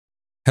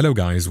Hello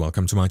guys,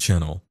 welcome to my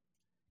channel.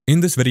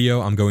 In this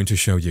video, I'm going to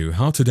show you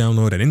how to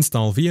download and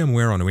install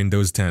VMware on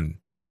Windows 10.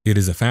 It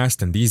is a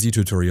fast and easy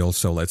tutorial,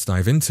 so let's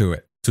dive into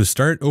it. To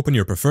start, open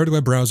your preferred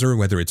web browser,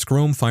 whether it's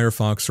Chrome,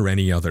 Firefox, or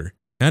any other,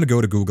 and go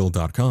to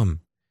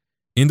google.com.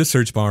 In the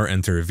search bar,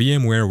 enter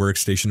VMware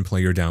Workstation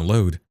Player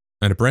Download,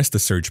 and press the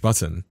search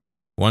button.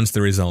 Once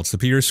the results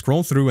appear,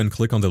 scroll through and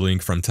click on the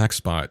link from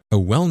TechSpot, a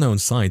well-known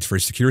site for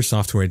secure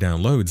software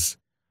downloads.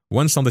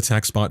 Once on the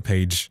TechSpot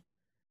page,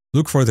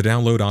 look for the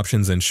download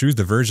options and choose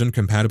the version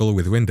compatible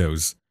with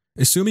Windows,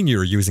 assuming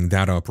you're using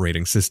that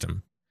operating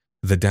system.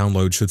 The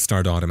download should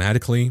start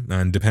automatically,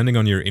 and depending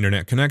on your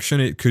internet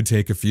connection, it could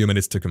take a few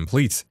minutes to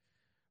complete.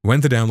 When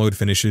the download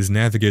finishes,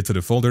 navigate to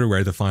the folder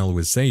where the file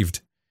was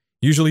saved,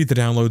 usually the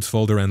downloads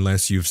folder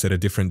unless you've set a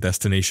different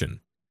destination.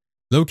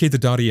 Locate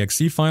the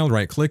 .exe file,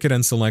 right-click it,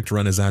 and select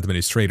Run as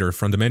Administrator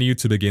from the menu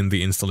to begin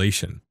the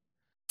installation.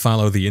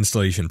 Follow the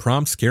installation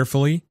prompts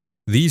carefully.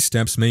 These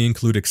steps may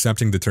include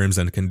accepting the terms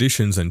and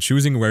conditions and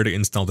choosing where to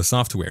install the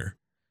software.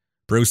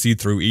 Proceed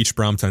through each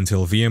prompt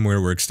until VMware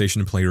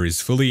Workstation Player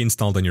is fully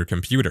installed on your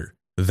computer.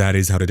 That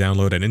is how to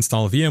download and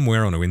install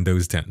VMware on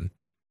Windows 10.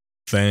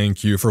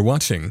 Thank you for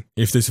watching.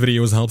 If this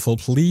video was helpful,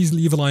 please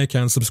leave a like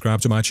and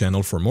subscribe to my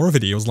channel for more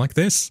videos like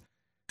this.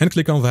 And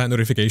click on that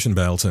notification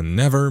bell to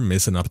never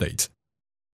miss an update.